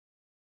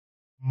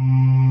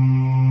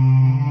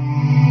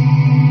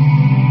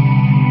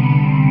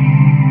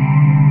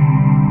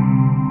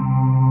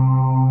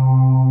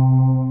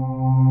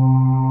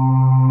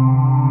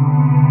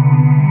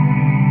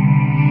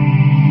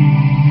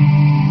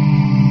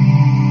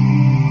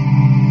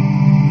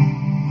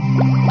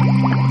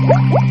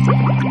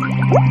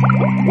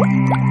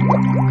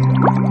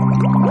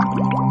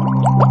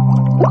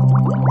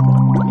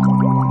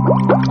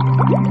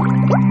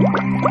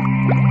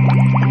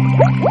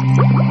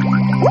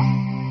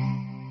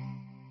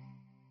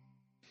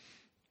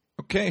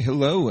Okay,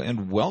 hello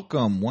and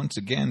welcome once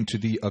again to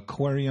the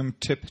Aquarium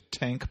Tip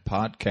Tank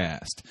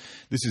Podcast.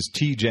 This is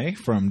TJ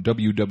from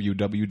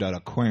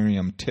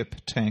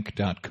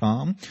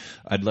www.aquariumtiptank.com.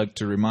 I'd like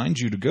to remind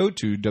you to go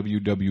to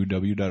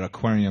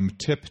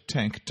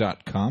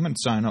www.aquariumtiptank.com and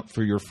sign up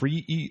for your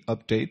free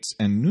e-updates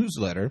and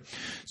newsletter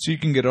so you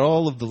can get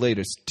all of the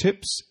latest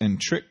tips and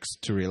tricks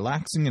to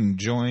relaxing and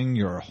enjoying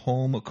your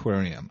home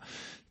aquarium.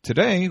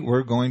 Today,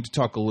 we're going to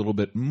talk a little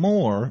bit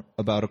more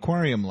about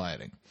aquarium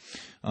lighting.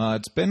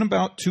 It's been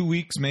about 2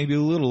 weeks, maybe a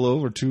little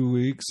over 2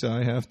 weeks,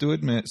 I have to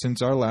admit,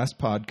 since our last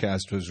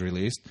podcast was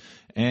released,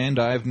 and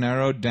I've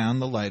narrowed down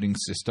the lighting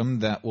system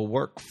that will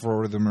work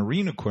for the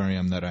marine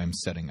aquarium that I'm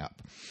setting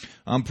up.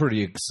 I'm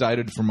pretty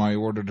excited for my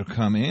order to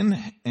come in,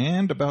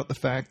 and about the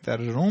fact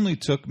that it only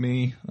took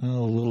me a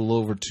little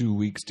over 2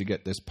 weeks to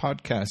get this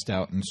podcast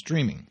out and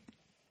streaming.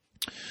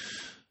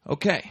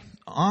 Okay,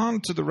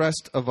 on to the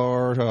rest of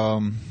our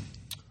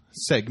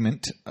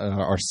segment,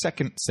 our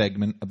second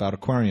segment about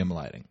aquarium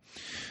lighting.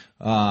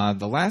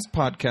 The last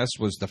podcast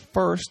was the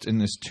first in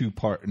this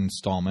two-part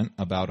installment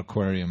about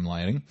aquarium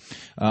lighting.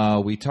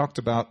 We talked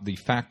about the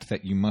fact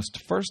that you must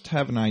first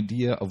have an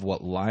idea of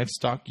what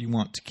livestock you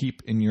want to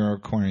keep in your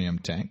aquarium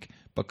tank,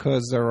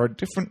 because there are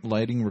different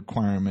lighting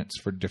requirements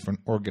for different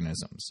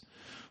organisms.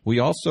 We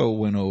also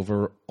went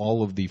over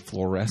all of the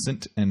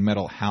fluorescent and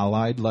metal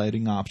halide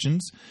lighting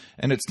options,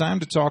 and it's time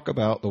to talk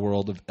about the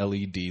world of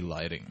LED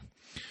lighting.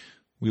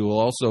 We will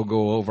also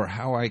go over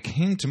how I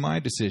came to my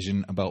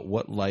decision about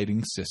what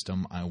lighting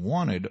system I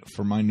wanted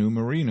for my new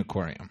marine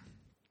aquarium.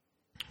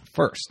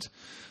 First,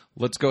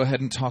 let's go ahead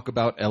and talk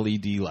about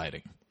LED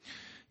lighting.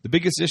 The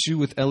biggest issue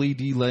with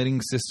LED lighting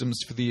systems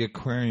for the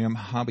aquarium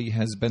hobby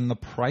has been the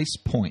price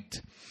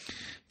point.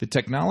 The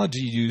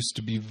technology used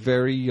to be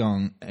very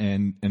young,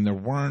 and there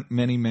weren't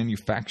many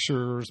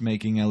manufacturers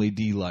making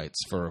LED lights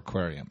for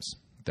aquariums.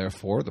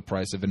 Therefore, the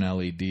price of an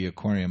LED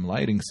aquarium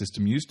lighting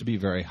system used to be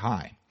very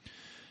high.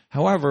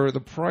 However, the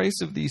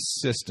price of these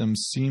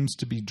systems seems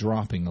to be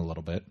dropping a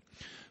little bit.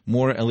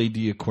 More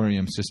LED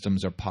aquarium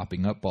systems are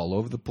popping up all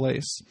over the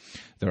place.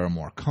 There are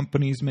more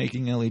companies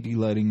making LED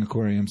lighting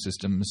aquarium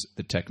systems.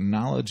 The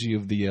technology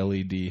of the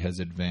LED has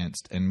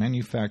advanced, and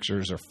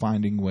manufacturers are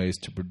finding ways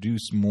to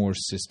produce more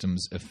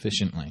systems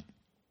efficiently.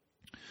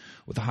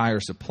 With a higher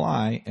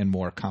supply and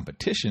more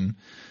competition,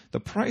 the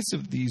price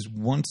of these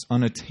once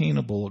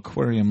unattainable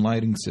aquarium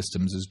lighting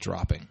systems is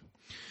dropping.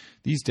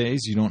 These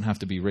days, you don't have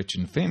to be rich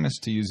and famous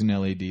to use an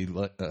LED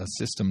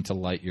system to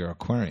light your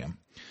aquarium.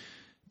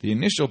 The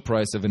initial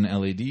price of an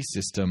LED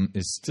system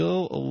is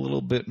still a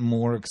little bit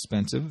more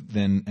expensive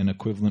than an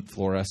equivalent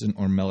fluorescent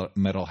or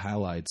metal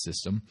halide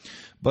system,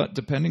 but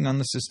depending on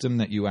the system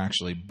that you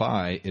actually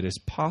buy, it is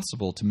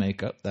possible to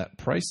make up that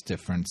price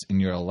difference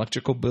in your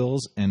electrical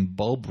bills and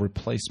bulb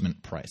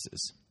replacement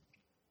prices.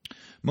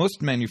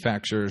 Most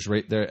manufacturers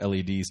rate their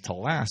LEDs to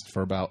last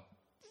for about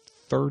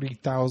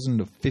 30,000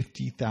 to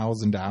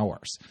 50,000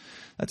 hours.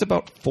 That's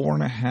about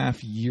 4.5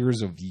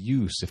 years of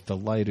use if the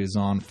light is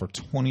on for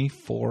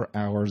 24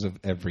 hours of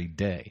every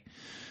day.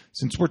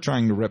 Since we're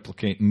trying to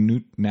replicate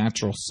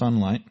natural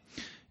sunlight,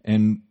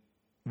 and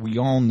we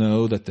all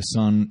know that the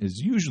sun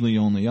is usually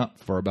only up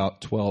for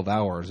about 12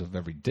 hours of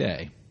every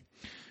day,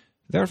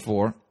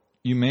 therefore,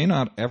 you may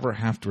not ever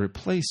have to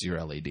replace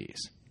your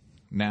LEDs.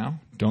 Now,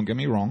 don't get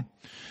me wrong,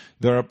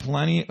 there are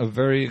plenty of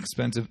very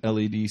expensive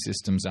LED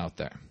systems out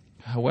there.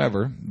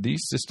 However,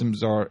 these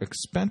systems are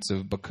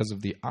expensive because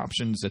of the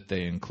options that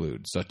they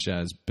include, such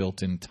as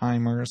built-in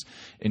timers,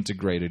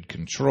 integrated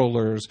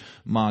controllers,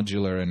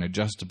 modular and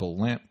adjustable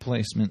lamp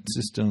placement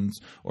systems,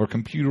 or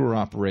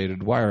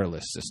computer-operated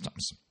wireless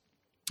systems.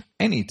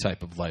 Any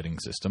type of lighting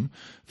system,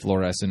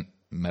 fluorescent,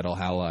 metal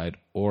halide,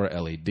 or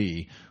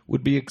LED,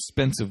 would be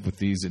expensive with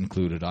these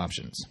included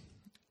options.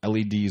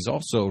 LEDs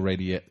also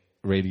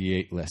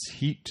radiate less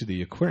heat to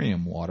the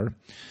aquarium water.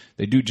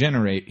 They do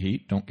generate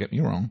heat, don't get me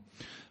wrong,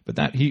 but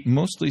that heat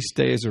mostly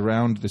stays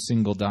around the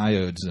single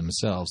diodes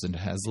themselves and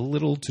has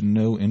little to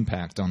no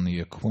impact on the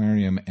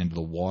aquarium and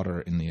the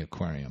water in the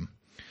aquarium.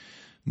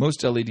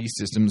 Most LED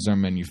systems are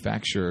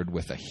manufactured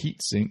with a heat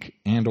sink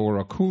and or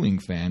a cooling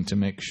fan to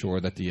make sure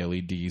that the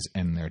LEDs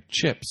and their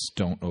chips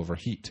don't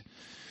overheat.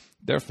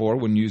 Therefore,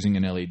 when using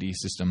an LED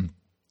system,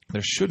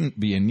 there shouldn't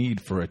be a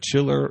need for a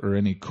chiller or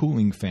any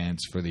cooling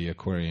fans for the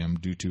aquarium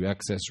due to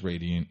excess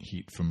radiant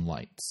heat from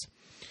lights.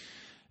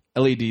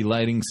 LED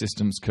lighting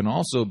systems can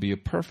also be a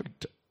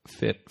perfect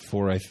fit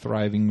for a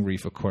thriving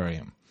reef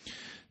aquarium.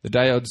 The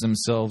diodes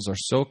themselves are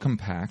so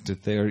compact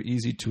that they are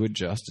easy to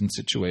adjust and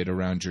situate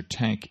around your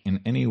tank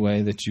in any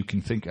way that you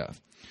can think of.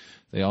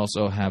 They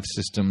also have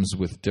systems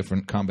with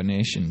different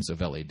combinations of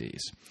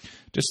LEDs.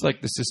 Just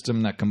like the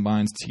system that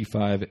combines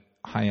T5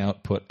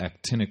 high-output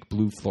actinic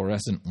blue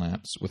fluorescent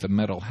lamps with a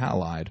metal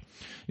halide,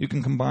 you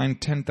can combine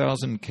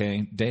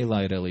 10,000K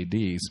daylight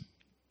LEDs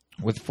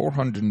with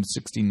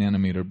 460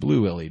 nanometer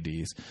blue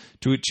LEDs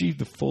to achieve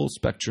the full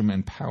spectrum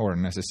and power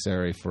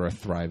necessary for a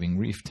thriving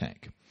reef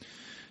tank.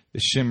 The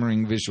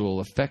shimmering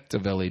visual effect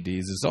of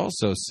LEDs is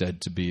also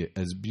said to be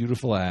as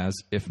beautiful as,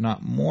 if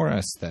not more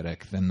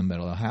aesthetic than, the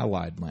metal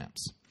halide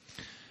lamps.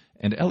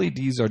 And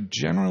LEDs are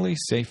generally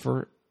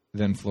safer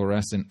than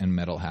fluorescent and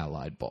metal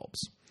halide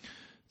bulbs.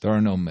 There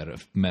are no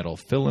metal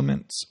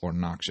filaments or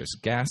noxious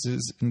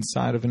gases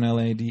inside of an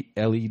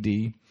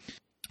LED,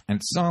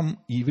 and some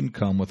even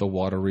come with a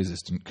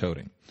water-resistant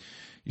coating.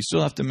 You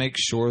still have to make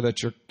sure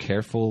that you're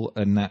careful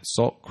and that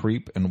salt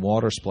creep and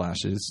water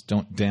splashes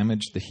don't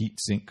damage the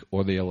heatsink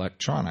or the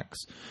electronics,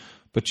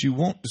 but you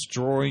won't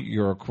destroy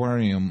your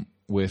aquarium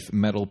with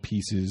metal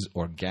pieces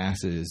or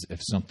gases if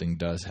something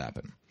does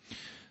happen.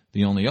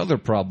 The only other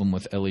problem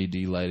with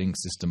LED lighting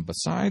system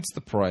besides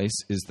the price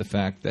is the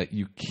fact that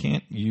you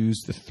can't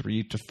use the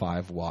 3 to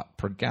 5 watt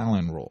per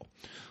gallon rule.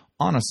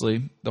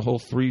 Honestly, the whole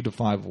 3 to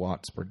 5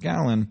 watts per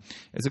gallon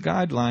is a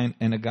guideline,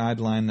 and a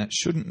guideline that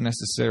shouldn't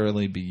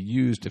necessarily be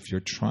used if you're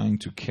trying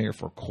to care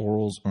for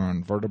corals or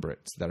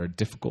invertebrates that are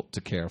difficult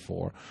to care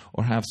for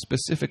or have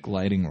specific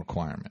lighting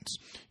requirements.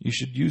 You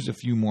should use a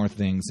few more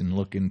things and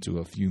look into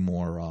a few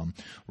more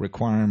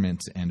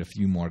requirements and a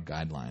few more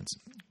guidelines.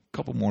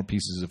 Couple more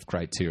pieces of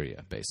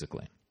criteria,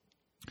 basically.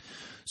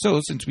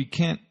 So, since we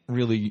can't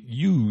really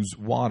use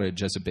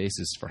wattage as a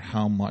basis for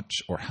how much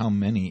or how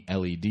many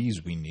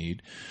LEDs we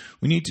need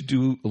to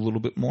do a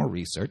little bit more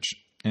research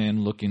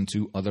and look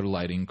into other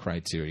lighting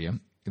criteria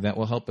that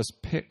will help us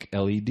pick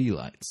LED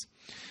lights.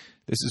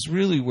 This is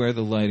really where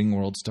the lighting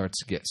world starts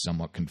to get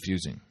somewhat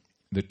confusing.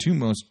 The two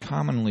most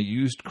commonly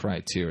used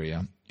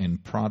criteria in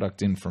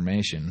product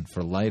information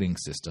for lighting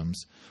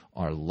systems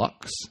are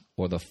lux,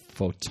 or the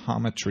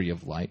photometry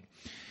of light,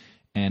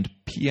 and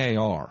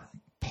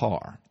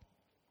PAR,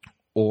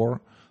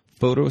 or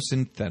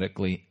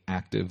photosynthetically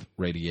active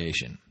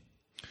radiation.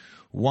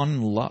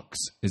 1 lux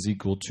is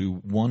equal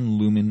to 1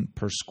 lumen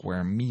per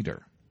square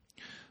meter.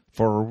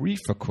 For a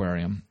reef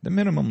aquarium, the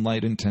minimum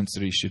light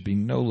intensity should be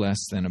no less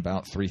than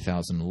about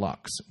 3,000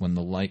 lux when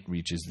the light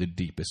reaches the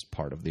deepest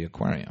part of the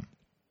aquarium.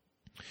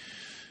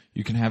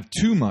 You can have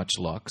too much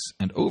lux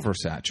and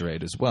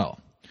oversaturate as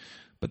well,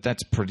 but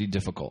that's pretty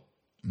difficult.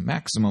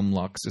 Maximum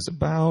lux is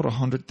about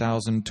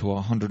 100,000 to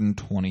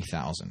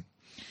 120,000.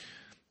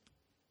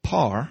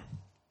 PAR,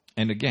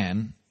 and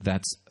again,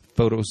 that's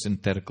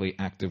photosynthetically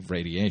active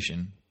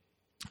radiation,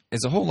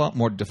 is a whole lot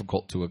more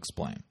difficult to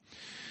explain.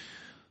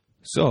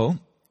 So,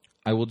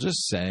 I will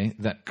just say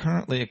that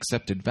currently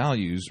accepted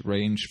values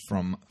range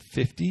from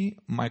 50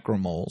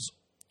 micromoles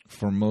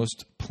for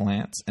most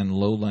plants and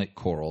low-light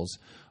corals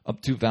up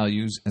to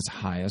values as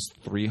high as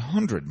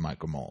 300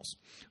 micromoles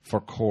for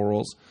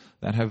corals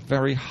that have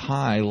very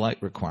high light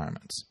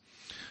requirements.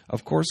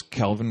 Of course,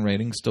 Kelvin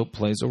rating still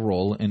plays a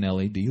role in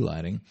LED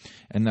lighting,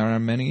 and there are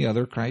many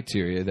other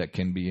criteria that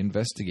can be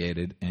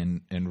investigated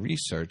and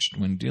researched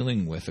when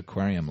dealing with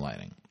aquarium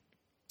lighting.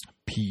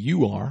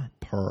 PUR,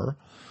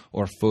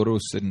 or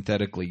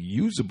photosynthetically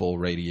usable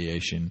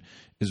radiation,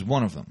 is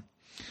one of them.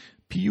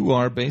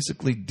 PUR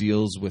basically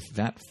deals with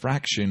that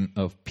fraction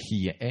of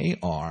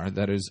PAR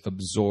that is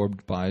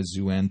absorbed by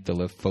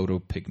zooanthella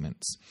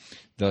photopigments,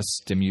 thus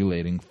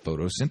stimulating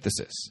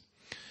photosynthesis.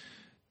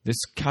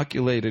 This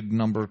calculated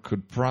number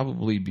could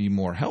probably be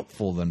more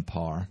helpful than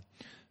PAR.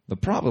 The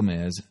problem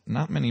is,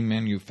 not many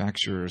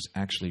manufacturers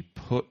actually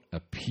put a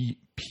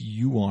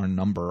PUR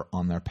number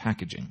on their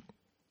packaging.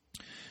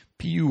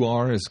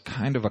 PUR is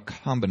kind of a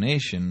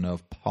combination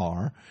of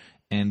PAR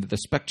and the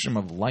spectrum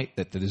of light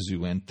that the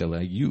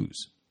zooanthella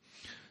use.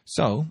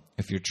 So,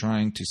 if you're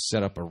trying to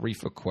set up a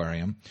reef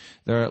aquarium,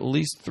 there are at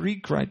least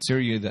 3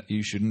 criteria that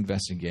you should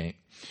investigate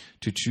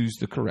to choose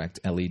the correct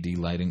LED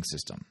lighting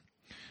system.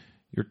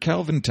 Your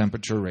Kelvin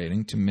temperature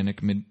rating to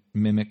mimic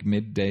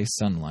midday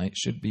sunlight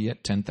should be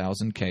at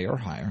 10,000 K or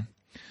higher.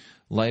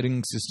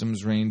 Lighting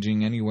systems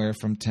ranging anywhere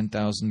from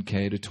 10,000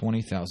 K to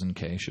 20,000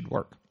 K should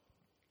work.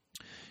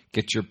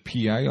 Get your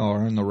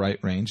PIR in the right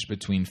range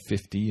between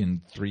 50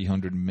 and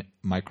 300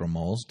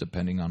 micromoles,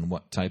 depending on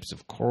what types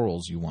of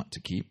corals you want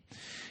to keep.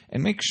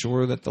 And make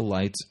sure that the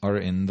lights are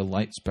in the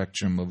light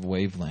spectrum of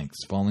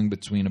wavelengths, falling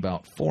between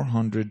about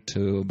 400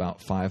 to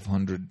about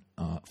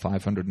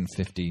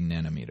 550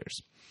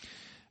 nanometers.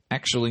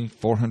 Actually,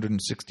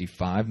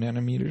 465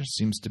 nanometers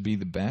seems to be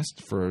the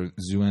best for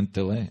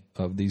zooanthella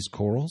of these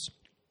corals.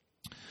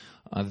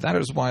 That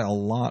is why a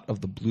lot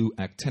of the blue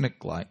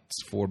actinic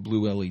lights for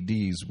blue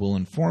LEDs will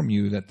inform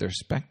you that their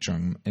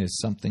spectrum is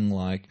something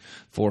like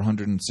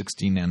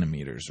 460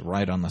 nanometers,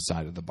 right on the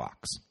side of the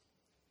box.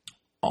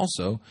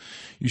 Also,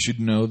 you should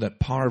know that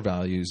PAR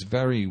values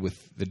vary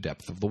with the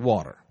depth of the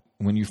water.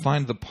 When you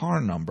find the PAR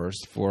numbers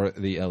for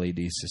the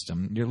LED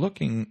system, you're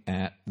looking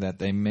at that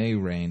they may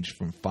range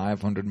from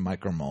 500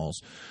 micromoles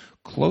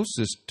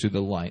closest to the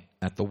light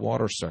at the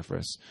water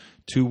surface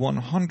to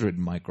 100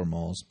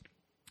 micromoles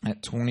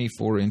at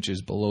 24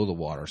 inches below the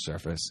water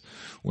surface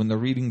when the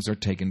readings are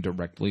taken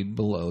directly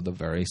below the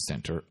very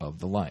center of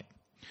the light.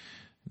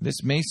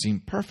 This may seem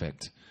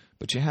perfect,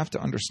 But you have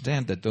to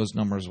understand that those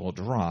numbers will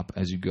drop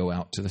as you go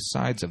out to the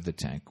sides of the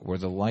tank, where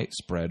the light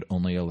spread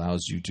only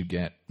allows you to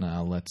get,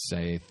 let's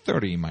say,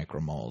 30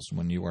 micromoles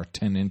when you are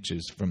 10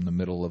 inches from the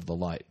middle of the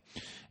light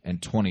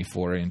and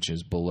 24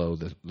 inches below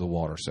the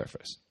water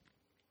surface.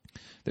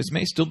 This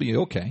may still be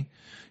okay.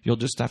 You'll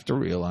just have to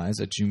realize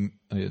that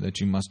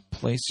you must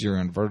place your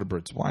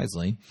invertebrates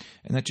wisely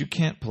and that you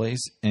can't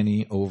place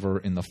any over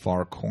in the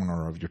far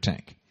corner of your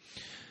tank.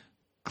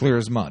 Clear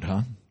as mud,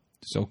 huh?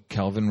 So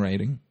Kelvin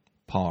rating,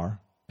 PAR,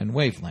 and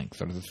wavelength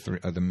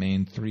are the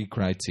main three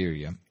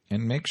criteria,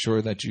 and make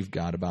sure that you've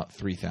got about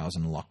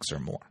 3,000 lux or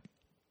more.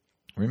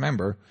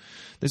 Remember,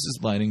 this is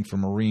lighting for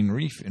marine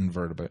reef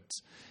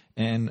invertebrates,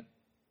 and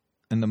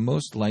the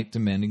most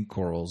light-demanding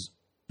corals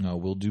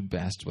will do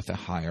best with a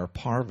higher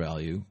PAR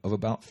value of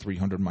about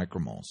 300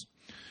 micromoles.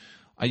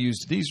 I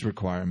used these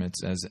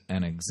requirements as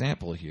an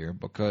example here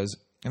because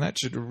that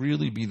should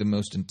really be the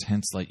most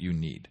intense light you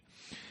need.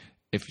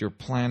 If you're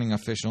planning a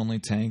fish-only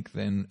tank,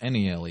 then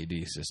any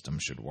LED system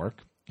should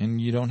work,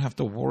 and you don't have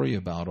to worry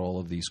about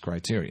all of these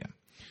criteria.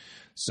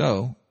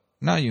 So,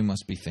 now you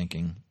must be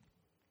thinking,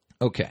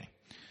 okay,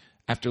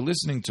 after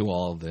listening to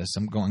all of this,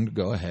 I'm going to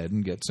go ahead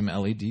and get some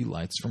LED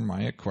lights from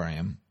my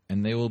aquarium,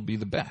 and they will be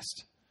the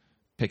best.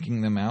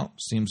 Picking them out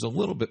seems a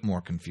little bit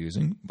more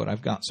confusing, but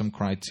I've got some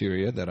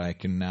criteria that I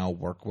can now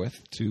work with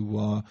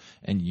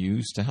and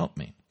use to help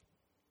me.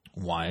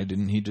 Why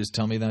didn't he just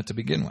tell me that to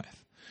begin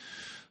with?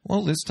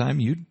 Well, this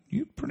time you'd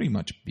pretty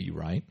much be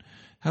right.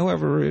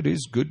 However, it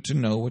is good to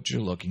know what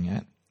you're looking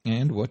at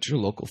and what your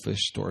local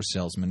fish store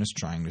salesman is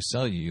trying to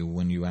sell you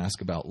when you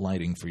ask about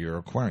lighting for your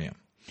aquarium.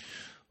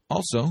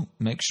 Also,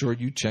 make sure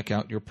you check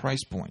out your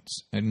price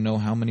points and know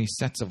how many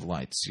sets of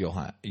lights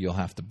you'll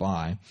have to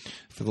buy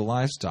for the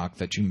livestock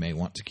that you may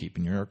want to keep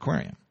in your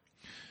aquarium.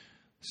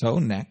 So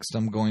next,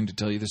 I'm going to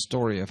tell you the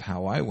story of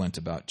how I went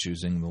about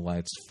choosing the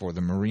lights for the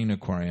marine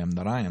aquarium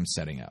that I am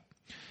setting up.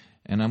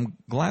 And I'm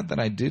glad that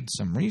I did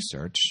some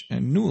research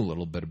and knew a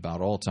little bit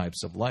about all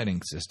types of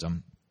lighting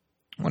system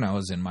when I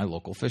was in my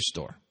local fish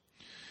store.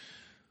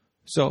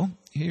 So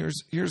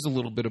here's a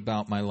little bit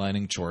about my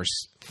lighting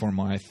choice for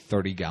my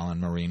 30-gallon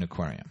marine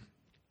aquarium.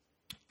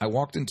 I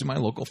walked into my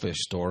local fish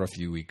store a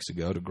few weeks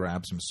ago to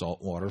grab some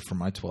salt water for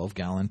my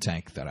 12-gallon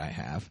tank that I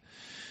have.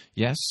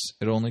 Yes,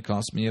 it only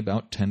cost me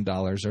about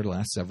 $10 or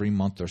less every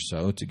month or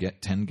so to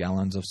get 10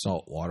 gallons of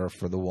salt water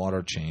for the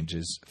water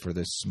changes for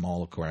this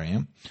small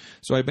aquarium.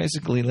 So I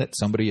basically let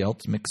somebody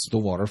else mix the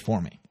water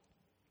for me.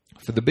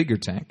 For the bigger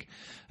tank,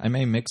 I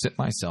may mix it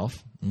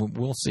myself.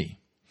 We'll see.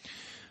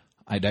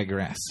 I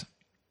digress.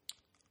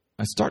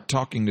 I start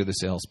talking to the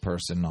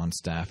salesperson on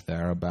staff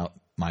there about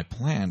my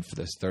plan for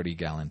this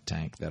 30-gallon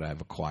tank that I've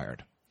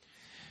acquired.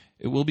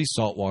 It will be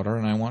saltwater,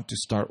 and I want to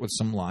start with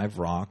some live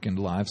rock and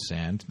live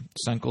sand,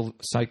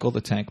 cycle the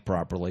tank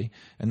properly,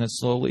 and then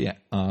slowly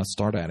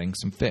start adding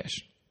some fish.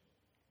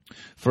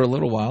 For a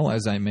little while,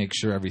 as I make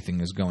sure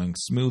everything is going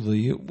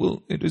smoothly,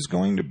 it is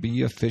going to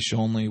be a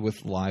fish-only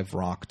with live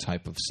rock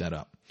type of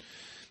setup.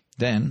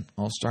 Then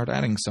I'll start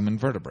adding some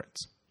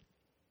invertebrates.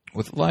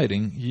 With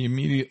lighting, he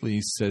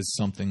immediately says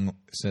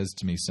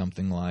to me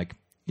something like,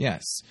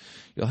 yes,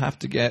 you'll have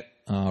to get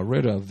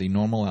rid of the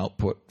normal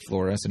output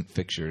fluorescent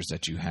fixtures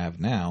that you have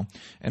now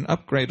and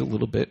upgrade a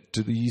little bit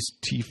to these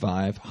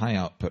T5 high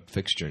output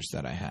fixtures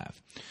that I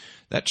have.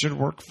 That should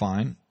work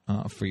fine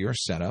for your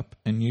setup,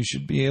 and you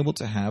should be able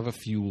to have a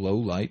few low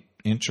light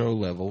intro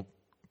level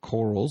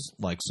corals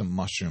like some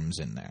mushrooms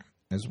in there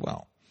as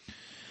well.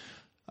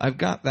 I've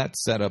got that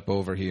set up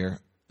over here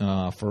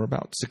for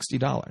about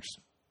 $60.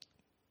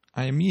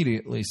 I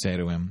immediately say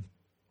to him,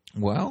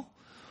 well,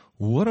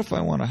 what if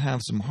I want to have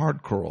some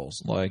hard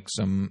corals like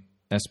some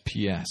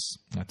SPS,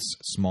 that's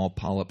small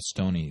polyp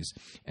stonies,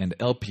 and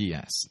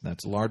LPS,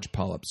 that's large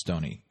polyp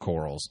stony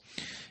corals,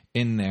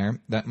 in there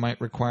that might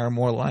require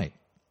more light?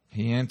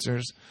 He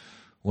answers,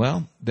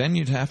 well, then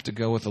you'd have to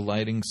go with a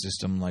lighting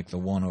system like the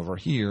one over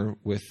here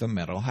with the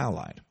metal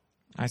halide.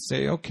 I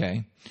say,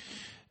 okay,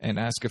 and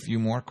ask a few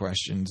more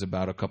questions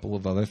about a couple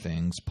of other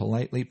things,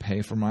 politely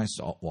pay for my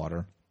salt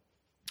water,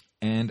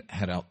 and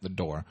head out the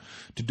door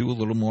to do a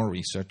little more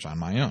research on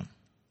my own.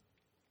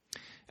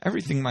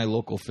 Everything my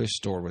local fish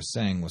store was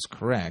saying was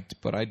correct,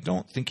 but I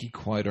don't think he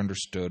quite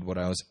understood what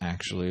I was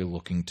actually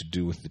looking to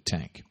do with the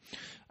tank.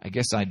 I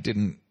guess I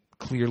didn't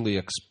clearly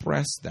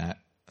express that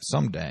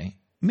someday,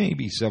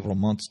 maybe several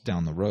months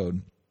down the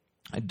road,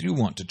 I do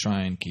want to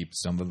try and keep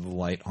some of the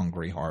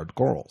light-hungry hard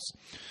corals.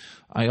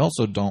 I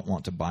also don't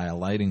want to buy a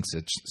lighting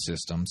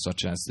system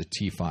such as the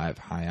T5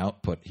 high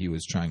output he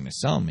was trying to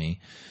sell me,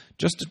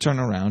 just to turn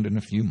around in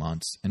a few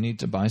months and need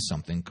to buy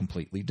something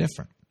completely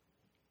different.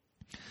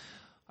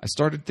 I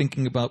started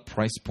thinking about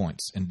price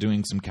points and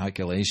doing some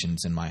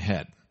calculations in my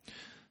head.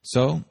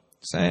 So,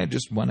 say I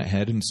just went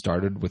ahead and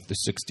started with the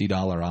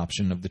 $60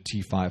 option of the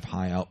T5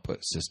 high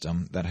output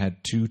system that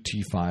had 2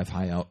 T5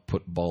 high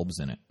output bulbs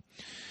in it.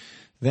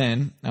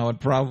 Then I would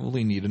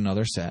probably need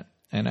another set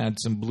and add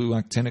some blue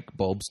actinic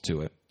bulbs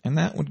to it, and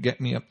that would get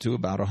me up to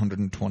about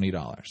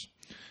 $120.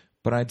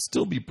 but I'd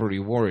still be pretty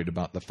worried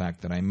about the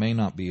fact that I may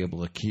not be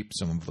able to keep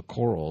some of the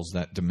corals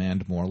that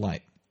demand more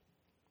light.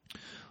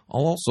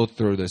 I'll also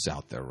throw this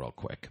out there real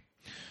quick.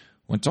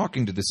 When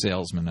talking to the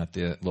salesman at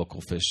the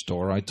local fish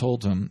store, I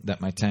told him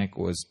that my tank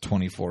was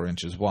 24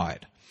 inches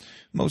wide.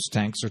 Most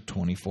tanks are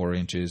 24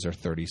 inches or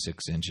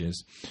 36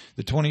 inches.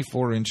 The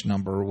 24-inch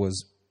number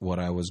was what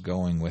I was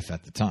going with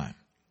at the time.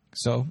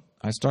 So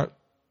I start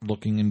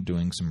looking and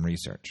doing some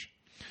research.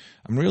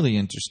 I'm really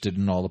interested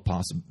in all the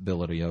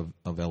possibility of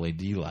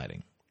LED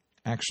lighting.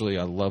 Actually,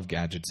 I love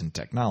gadgets and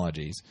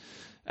technologies.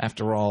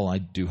 After all, I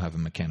do have a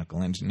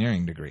mechanical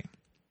engineering degree.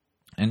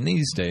 And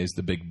these days,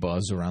 the big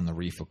buzz around the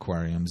reef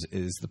aquariums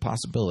is the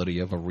possibility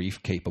of a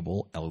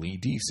reef-capable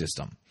LED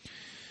system.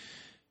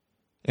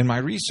 In my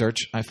research,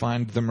 I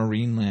find the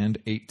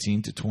Marineland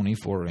 18 to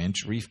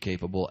 24-inch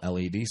reef-capable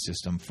LED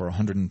system for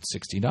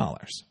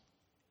 $160.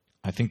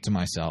 I think to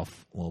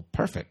myself, well,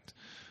 perfect.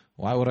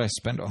 Why would I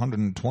spend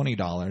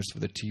 $120 for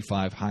the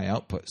T5 high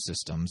output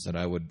systems that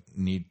I would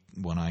need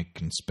when I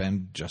can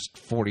spend just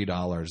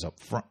 $40 up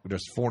front,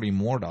 just $40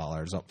 more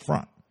up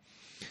front,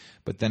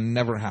 but then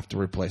never have to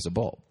replace a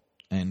bulb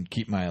and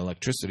keep my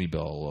electricity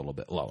bill a little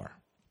bit lower?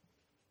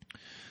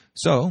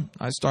 So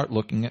I start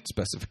looking at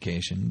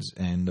specifications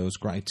and those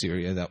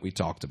criteria that we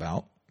talked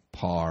about: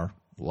 PAR,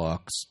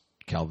 lux,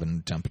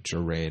 Kelvin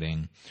temperature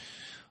rating,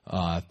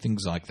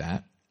 things like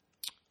that.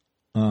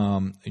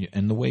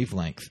 And the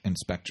wavelength and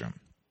spectrum.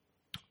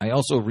 I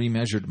also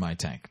remeasured my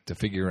tank to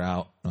figure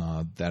out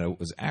that it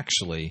was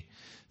actually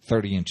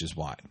 30 inches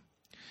wide.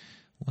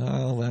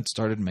 Well, that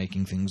started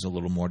making things a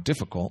little more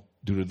difficult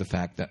due to the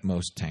fact that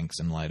most tanks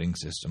and lighting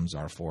systems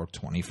are for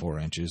 24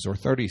 inches or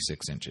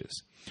 36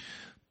 inches.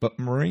 But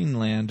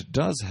Marineland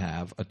does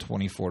have a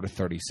 24 to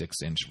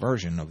 36 inch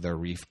version of their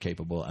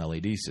reef-capable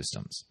LED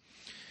systems.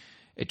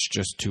 It's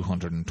just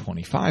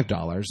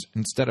 $225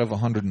 instead of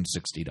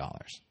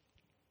 $160.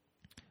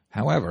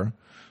 However,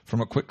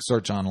 from a quick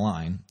search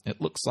online, it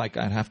looks like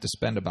I'd have to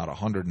spend about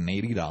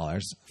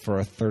 $180 for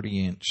a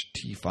 30-inch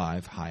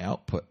T5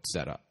 high-output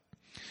setup.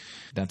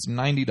 That's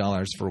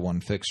 $90 for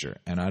one fixture,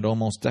 and I'd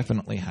almost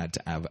definitely have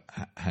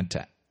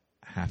to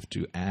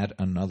add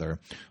another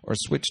or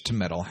switch to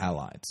metal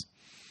halides.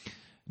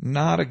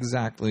 Not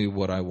exactly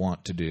what I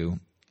want to do,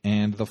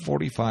 and the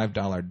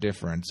 $45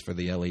 difference for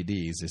the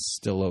LEDs is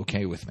still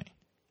okay with me.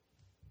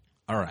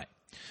 All right,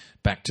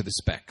 back to the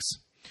specs.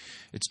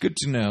 It's good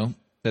to know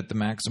that the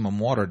maximum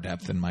water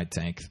depth in my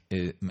tank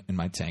is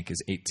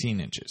 18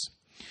 inches.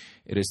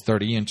 It is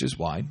 30 inches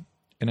wide,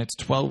 and it's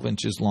 12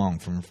 inches long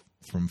from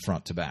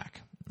front to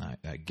back.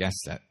 I guess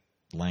that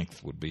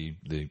length would be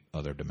the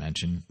other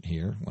dimension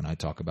here when I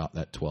talk about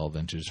that 12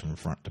 inches from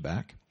front to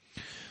back.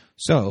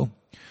 So,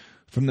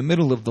 from the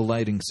middle of the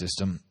lighting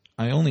system,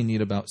 I only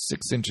need about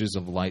 6 inches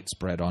of light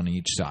spread on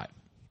each side.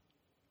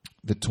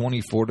 The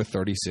 24 to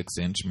 36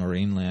 inch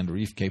Marineland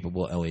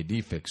reef-capable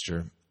LED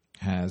fixture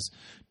has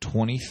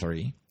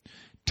 23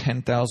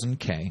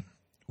 10,000K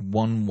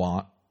 1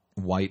 watt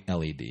white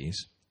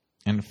LEDs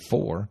and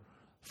 4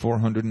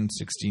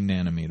 460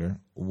 nanometer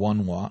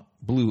 1 watt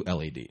blue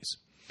LEDs.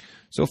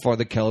 So far,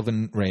 the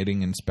Kelvin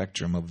rating and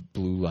spectrum of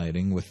blue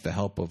lighting with the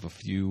help of a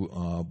few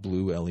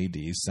blue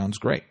LEDs sounds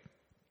great.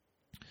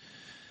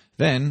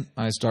 Then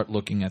I start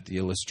looking at the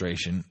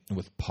illustration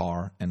with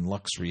PAR and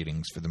lux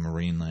readings for the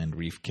Marineland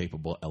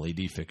reef-capable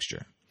LED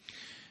fixture.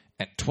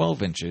 At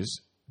 12 inches,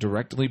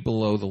 directly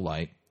below the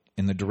light,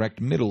 in the direct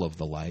middle of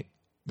the light,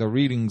 the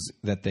readings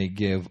that they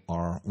give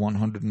are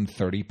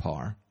 130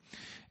 PAR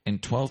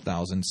and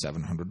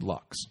 12,700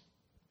 lux.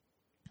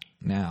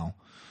 Now,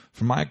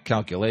 for my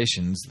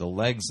calculations, the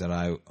legs that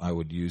I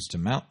would use to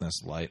mount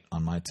this light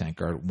on my tank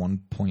are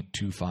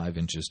 1.25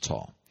 inches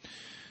tall.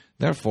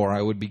 Therefore,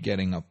 I would be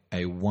getting a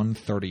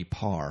 130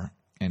 PAR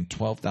and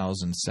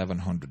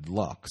 12,700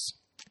 lux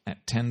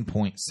at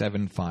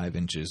 10.75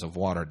 inches of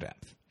water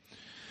depth.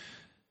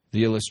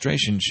 The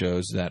illustration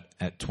shows that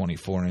at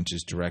 24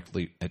 inches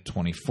directly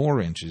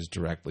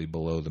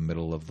below the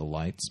middle of the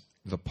lights,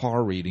 the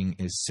PAR reading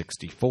is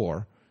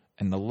 64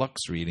 and the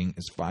lux reading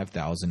is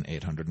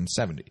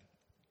 5,870.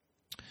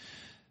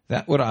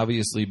 That would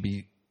obviously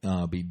be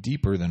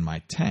deeper than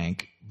my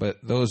tank, but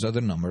those are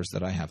the numbers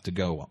that I have to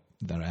go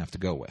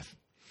with.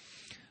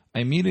 I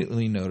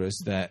immediately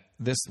noticed that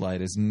this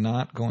light is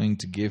not going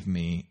to give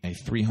me a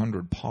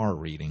 300 PAR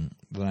reading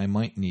that I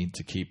might need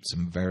to keep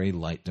some very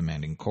light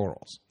demanding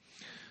corals.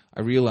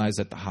 I realize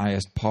that the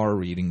highest PAR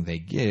reading they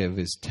give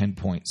is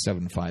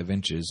 10.75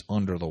 inches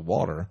under the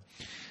water,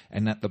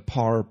 and that the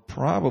PAR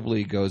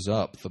probably goes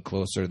up the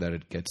closer that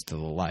it gets to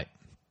the light.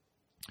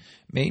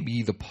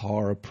 Maybe the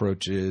PAR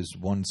approaches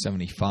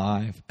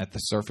 175 at the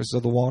surface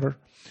of the water.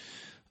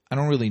 I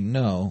don't really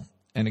know,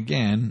 and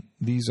again,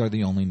 these are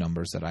the only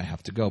numbers that I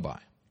have to go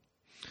by.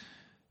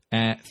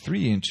 At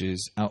 3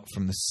 inches out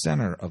from the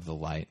center of the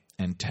light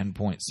and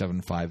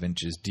 10.75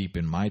 inches deep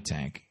in my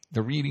tank,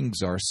 the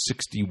readings are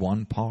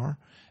 61 PAR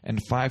and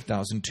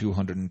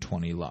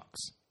 5,220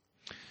 lux.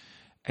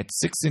 At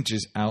 6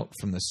 inches out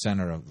from the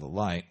center of the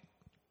light,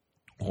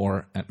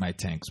 or at my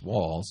tank's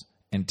walls,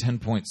 and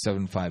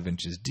 10.75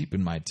 inches deep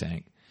in my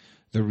tank,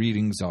 the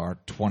readings are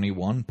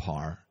 21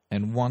 par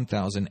and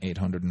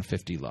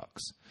 1,850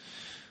 lux.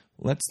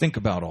 Let's think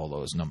about all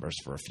those numbers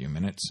for a few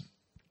minutes.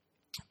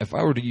 If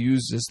I were to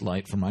use this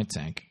light for my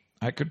tank,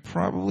 I could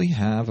probably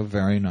have a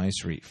very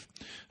nice reef.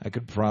 I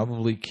could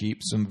probably keep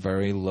some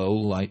very low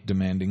light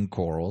demanding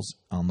corals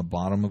on the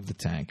bottom of the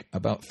tank,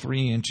 about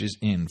 3 inches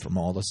in from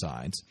all the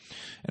sides,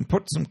 and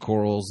put some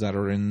corals that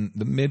are in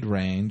the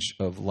mid-range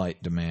of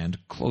light demand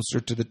closer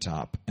to the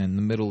top and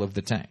the middle of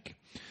the tank.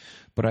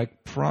 But I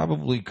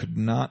probably could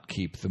not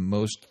keep the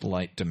most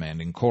light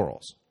demanding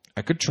corals.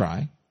 I could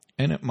try,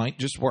 and it might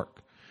just work.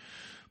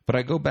 But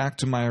I go back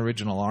to my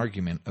original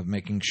argument of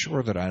making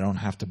sure that I don't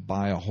have to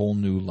buy a whole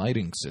new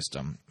lighting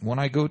system when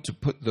I go to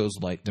put those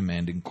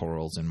light-demanding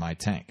corals in my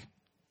tank.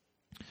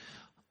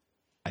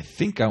 I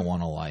think I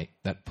want a light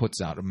that puts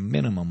out a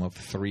minimum of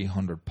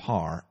 300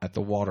 par at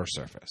the water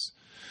surface.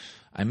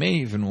 I may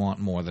even want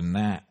more than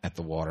that at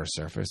the water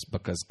surface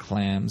because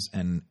clams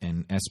and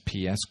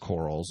SPS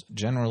corals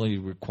generally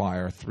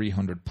require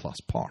 300 plus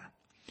par.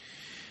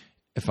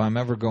 If I'm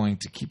ever going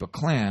to keep a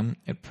clam,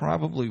 it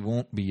probably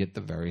won't be at the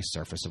very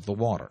surface of the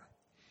water.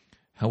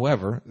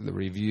 However, the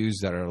reviews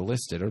that are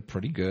listed are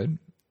pretty good,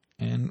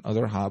 and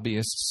other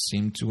hobbyists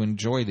seem to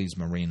enjoy these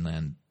marine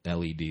land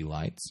LED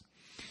lights.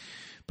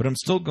 But I'm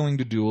still going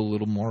to do a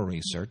little more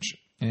research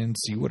and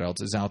see what else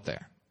is out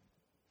there.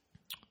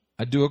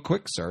 I do a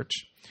quick search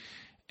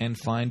and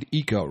find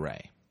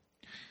EcoRay.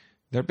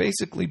 They're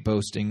basically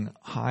boasting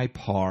high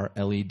par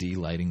LED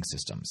lighting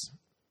systems.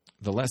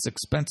 The less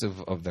expensive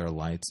of their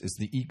lights is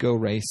the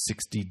EcoRay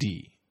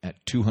 60D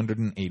at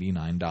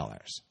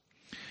 $289.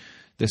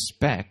 The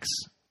specs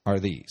are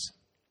these: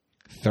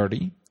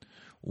 30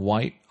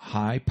 white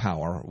high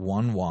power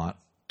 1 watt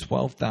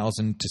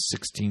 12,000 to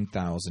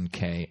 16,000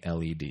 K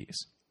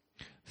LEDs,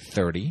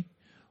 30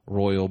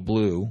 royal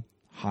blue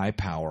high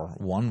power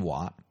 1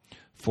 watt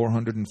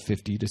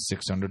 450 to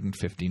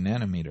 650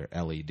 nanometer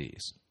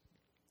LEDs.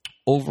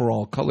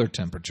 Overall color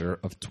temperature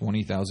of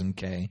 20,000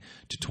 K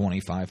to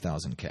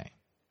 25,000 K.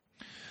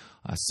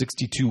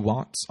 62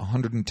 watts,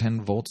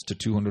 110 volts to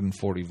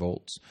 240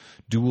 volts.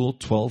 Dual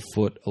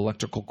 12-foot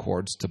electrical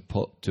cords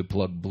to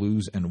plug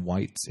blues and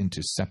whites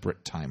into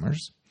separate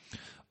timers.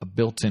 A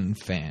built-in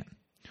fan.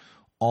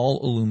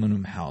 All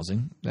aluminum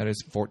housing, that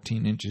is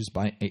 14 inches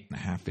by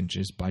 8.5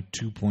 inches by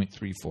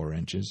 2.34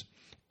 inches,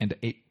 and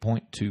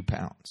 8.2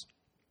 pounds.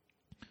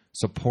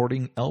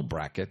 Supporting L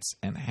brackets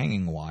and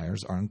hanging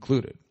wires are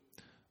included.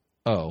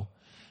 Oh,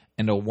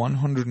 and a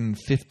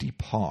 150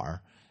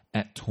 par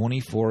at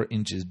 24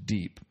 inches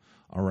deep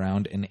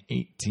around an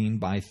 18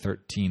 by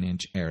 13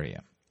 inch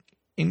area,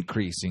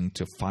 increasing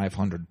to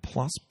 500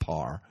 plus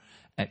par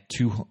at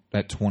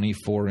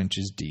 24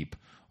 inches deep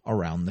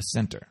around the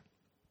center.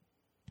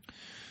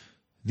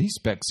 These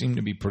specs seem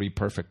to be pretty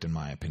perfect in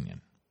my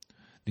opinion.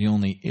 The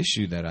only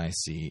issue that I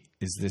see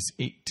is this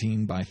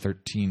 18 by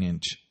 13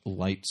 inch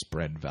light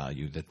spread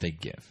value that they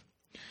give.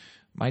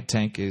 My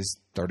tank is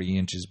 30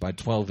 inches by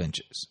 12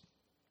 inches.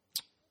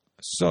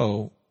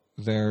 So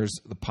there's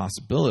the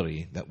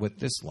possibility that with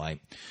this light,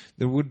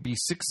 there would be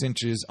 6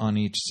 inches on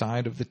each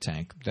side of the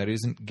tank that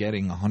isn't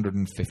getting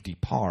 150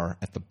 par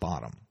at the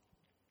bottom.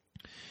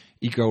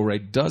 EcoRay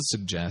does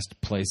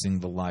suggest placing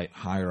the light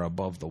higher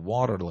above the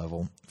water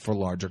level for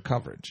larger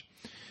coverage.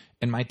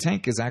 And my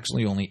tank is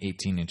actually only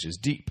 18 inches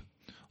deep.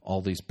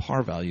 All these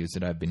par values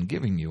that I've been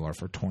giving you are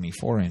for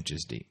 24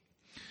 inches deep.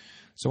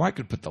 So I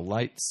could put the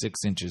light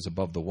 6 inches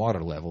above the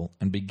water level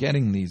and be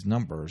getting these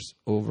numbers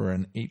over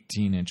an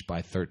 18 inch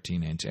by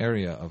 13 inch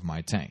area of my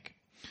tank.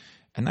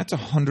 And that's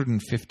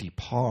 150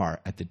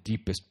 par at the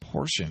deepest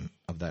portion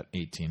of that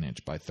 18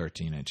 inch by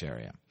 13 inch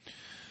area.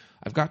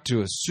 I've got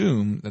to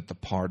assume that the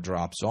par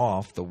drops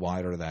off the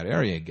wider that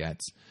area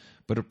gets,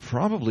 but it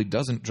probably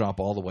doesn't drop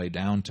all the way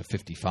down to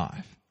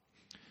 55.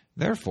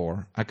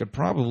 Therefore, I could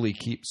probably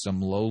keep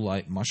some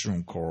low-light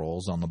mushroom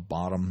corals on the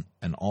bottom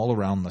and all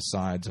around the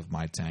sides of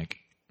my tank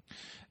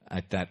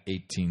at that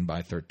 18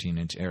 by 13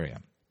 inch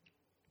area.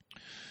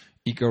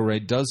 EcoRay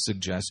does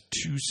suggest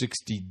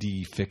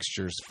 260D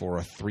fixtures for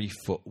a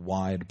 3-foot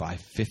wide by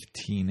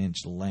 15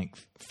 inch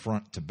length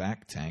front to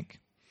back tank.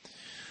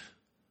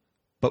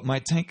 But my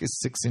tank is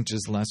 6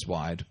 inches less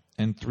wide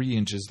and 3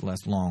 inches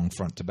less long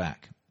front to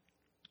back.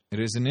 It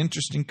is an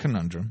interesting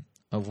conundrum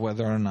of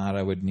whether or not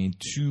I would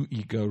need 2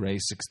 EcoRay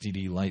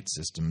 60D light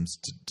systems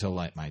to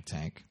light my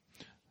tank.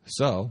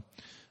 So,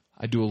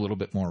 I do a little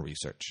bit more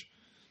research.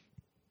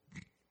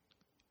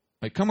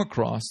 I come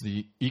across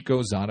the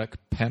EcoZotic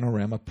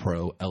Panorama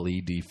Pro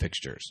LED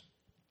fixtures.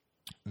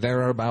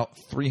 They're about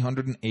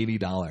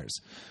 $380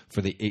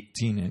 for the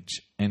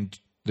 18-inch, and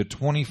the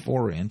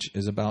 24-inch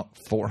is about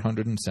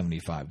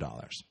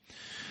 $475.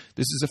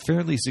 This is a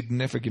fairly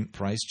significant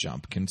price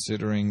jump,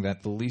 considering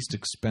that the least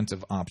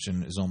expensive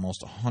option is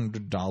almost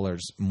 $100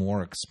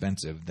 more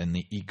expensive than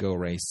the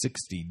EcoRay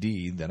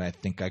 60D that I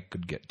think I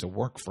could get to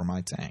work for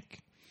my tank.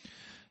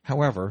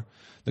 However,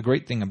 the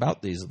great thing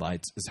about these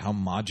lights is how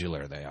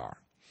modular they are.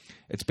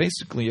 It's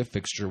basically a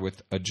fixture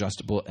with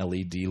adjustable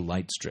LED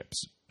light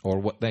strips. or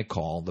what they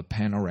call the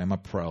Panorama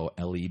Pro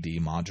LED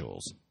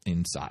modules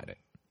inside it.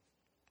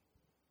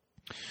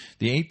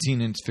 The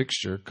 18-inch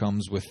fixture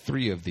comes with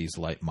 3 of these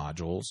light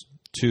modules,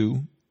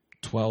 2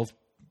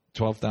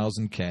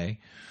 12,000K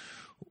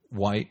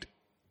white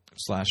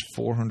 /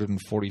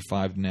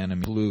 445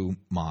 nanometer blue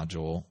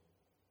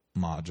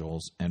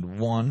modules, and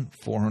 1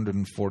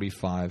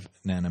 445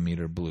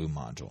 nanometer blue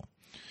module.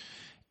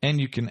 And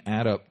you can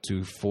add up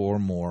to 4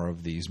 more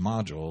of these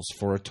modules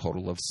for a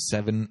total of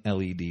 7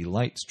 LED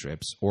light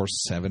strips, or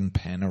 7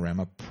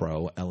 Panorama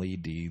Pro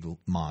LED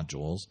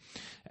modules,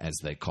 as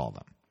they call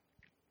them.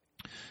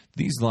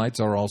 These lights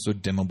are also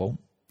dimmable.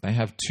 They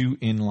have 2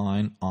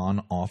 inline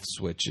on-off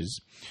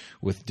switches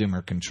with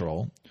dimmer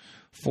control,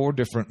 4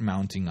 different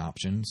mounting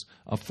options,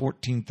 a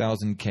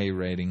 14,000K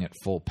rating at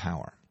full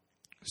power.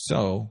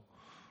 So,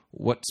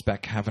 what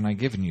spec haven't I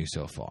given you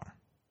so far?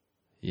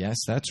 Yes,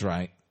 that's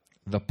right,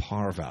 the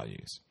PAR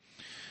values.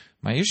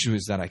 My issue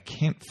is that I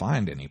can't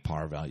find any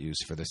PAR values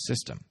for the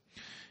system.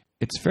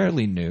 It's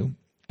fairly new,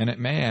 and it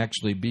may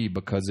actually be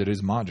because it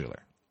is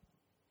modular.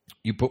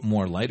 You put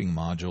more lighting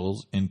modules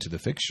into the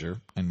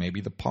fixture, and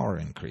maybe the PAR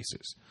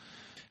increases.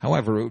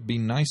 However, it would be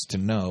nice to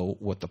know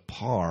what the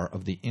PAR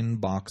of the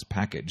in-box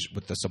package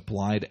with the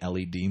supplied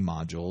LED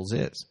modules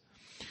is.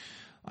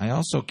 I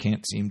also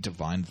can't seem to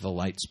find the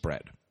light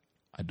spread.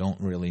 I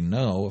don't really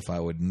know if I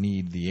would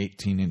need the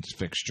 18-inch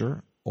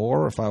fixture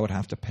or if I would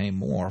have to pay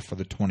more for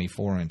the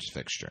 24-inch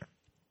fixture.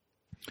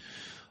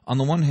 On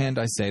the one hand,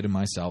 I say to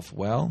myself,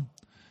 well,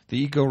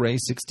 the EcoRay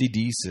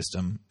 60D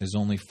system is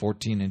only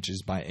 14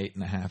 inches by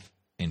 8.5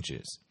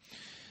 inches.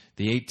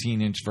 The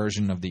 18-inch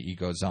version of the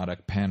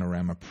EcoXotic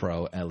Panorama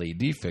Pro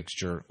LED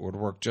fixture would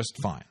work just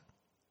fine.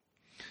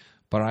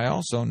 But I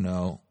also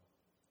know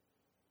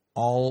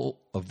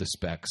all of the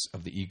specs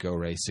of the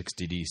EcoRay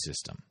 60D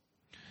system.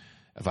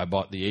 If I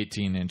bought the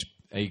 18-inch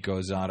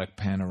EcoXotic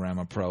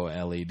Panorama Pro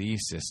LED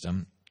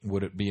system,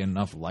 would it be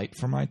enough light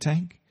for my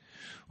tank?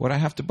 Would I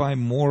have to buy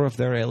more of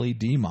their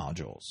LED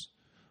modules?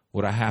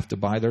 Would I have to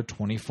buy their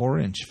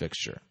 24-inch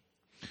fixture?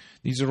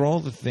 These are all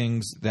the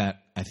things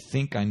that I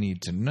think I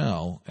need to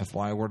know if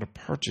I were to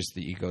purchase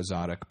the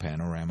EcoXotic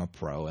Panorama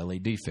Pro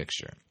LED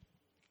fixture.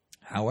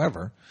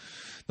 However,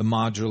 the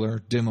modular,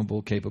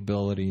 dimmable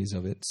capabilities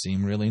of it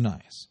seem really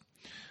nice.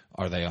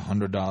 Are they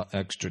 $100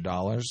 extra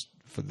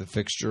for the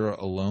fixture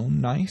alone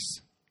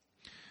nice?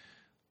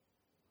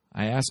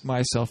 I ask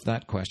myself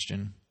that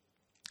question,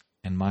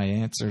 and my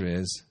answer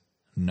is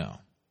no.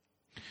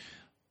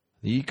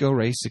 The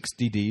EcoRay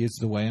 60D is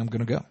the way I'm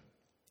going to go.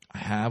 I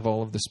have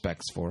all of the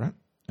specs for it,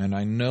 and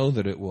I know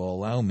that it will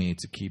allow me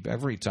to keep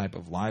every type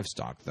of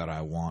livestock that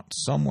I want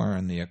somewhere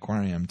in the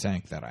aquarium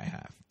tank that I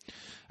have.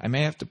 I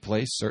may have to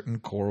place certain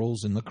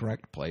corals in the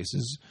correct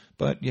places,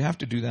 but you have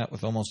to do that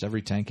with almost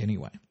every tank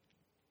anyway.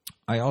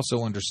 I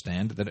also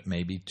understand that it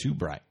may be too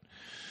bright,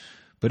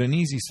 but an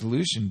easy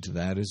solution to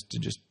that is to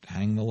just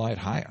hang the light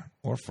higher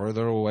or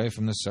further away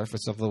from the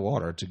surface of the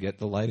water to get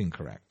the lighting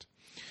correct.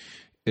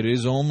 It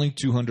is only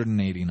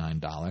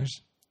 $289.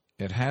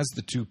 It has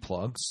the 2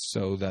 plugs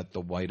so that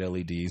the white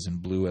LEDs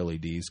and blue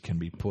LEDs can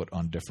be put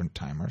on different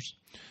timers.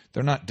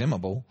 They're not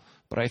dimmable,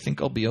 but I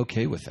think I'll be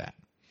okay with that.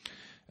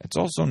 It's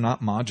also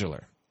not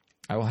modular.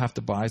 I will have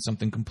to buy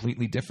something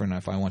completely different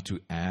if I want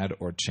to add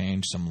or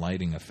change some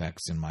lighting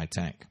effects in my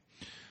tank.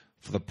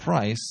 For the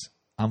price,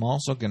 I'm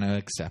also going to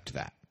accept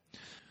that.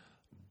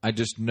 I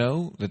just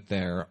know that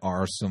there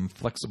are some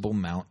flexible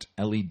mount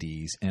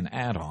LEDs and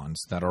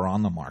add-ons that are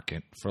on the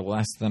market for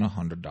less than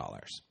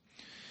 $100.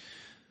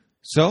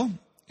 So,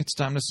 it's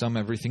time to sum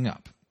everything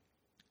up.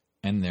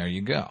 And there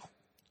you go.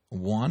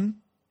 1,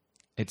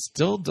 it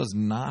still does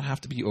not have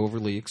to be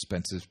overly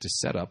expensive to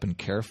set up and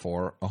care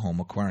for a home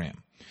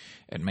aquarium.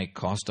 It may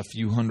cost a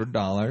few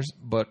 $100,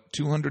 but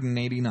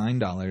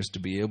 $289 to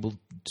be able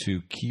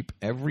to keep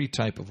every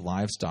type of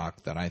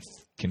livestock that I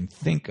can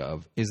think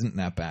of isn't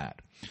that bad.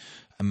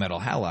 A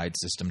metal halide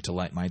system to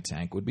light my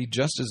tank would be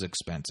just as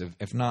expensive,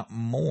 if not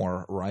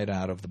more, right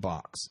out of the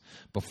box,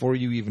 before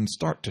you even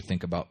start to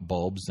think about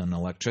bulbs and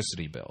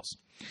electricity bills.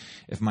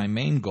 If my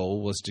main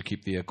goal was to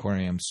keep the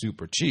aquarium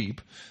super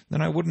cheap,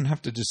 then I wouldn't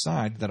have to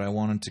decide that I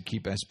wanted to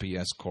keep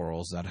SPS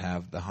corals that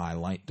have the high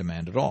light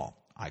demand at all.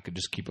 I could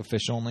just keep a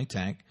fish-only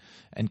tank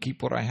and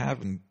keep what I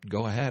have and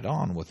go ahead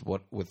on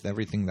with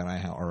everything that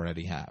I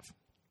already have.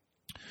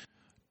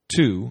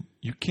 2,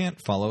 you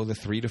can't follow the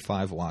 3 to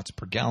 5 watts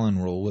per gallon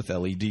rule with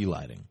LED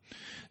lighting.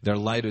 Their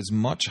light is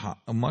much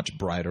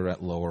brighter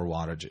at lower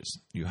wattages.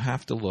 You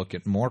have to look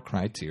at more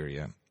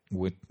criteria,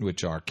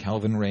 which are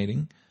Kelvin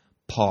rating,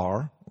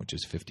 PAR, which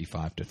is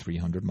 55 to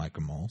 300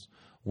 micromoles,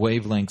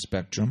 wavelength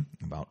spectrum,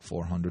 about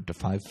 400 to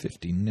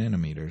 550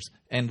 nanometers,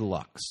 and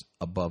lux,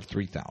 above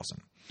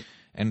 3000.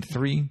 And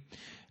 3,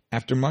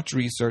 after much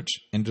research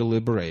and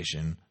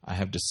deliberation, I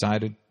have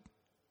decided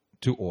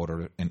to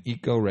order an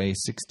EcoRay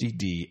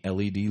 60D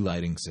LED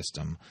lighting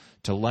system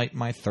to light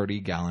my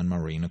 30-gallon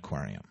marine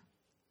aquarium.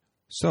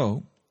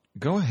 So,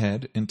 go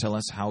ahead and tell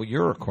us how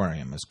your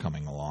aquarium is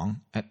coming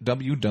along at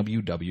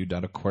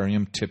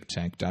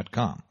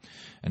www.aquariumtiptank.com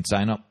and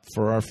sign up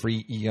for our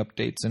free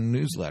e-updates and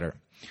newsletter.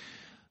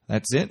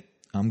 That's it.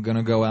 I'm going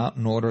to go out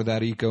and order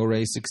that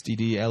EcoRay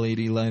 60D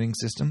LED lighting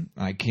system.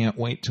 I can't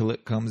wait till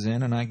it comes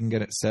in and I can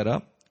get it set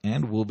up.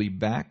 And we'll be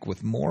back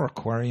with more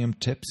aquarium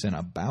tips in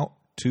about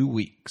 2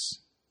 weeks.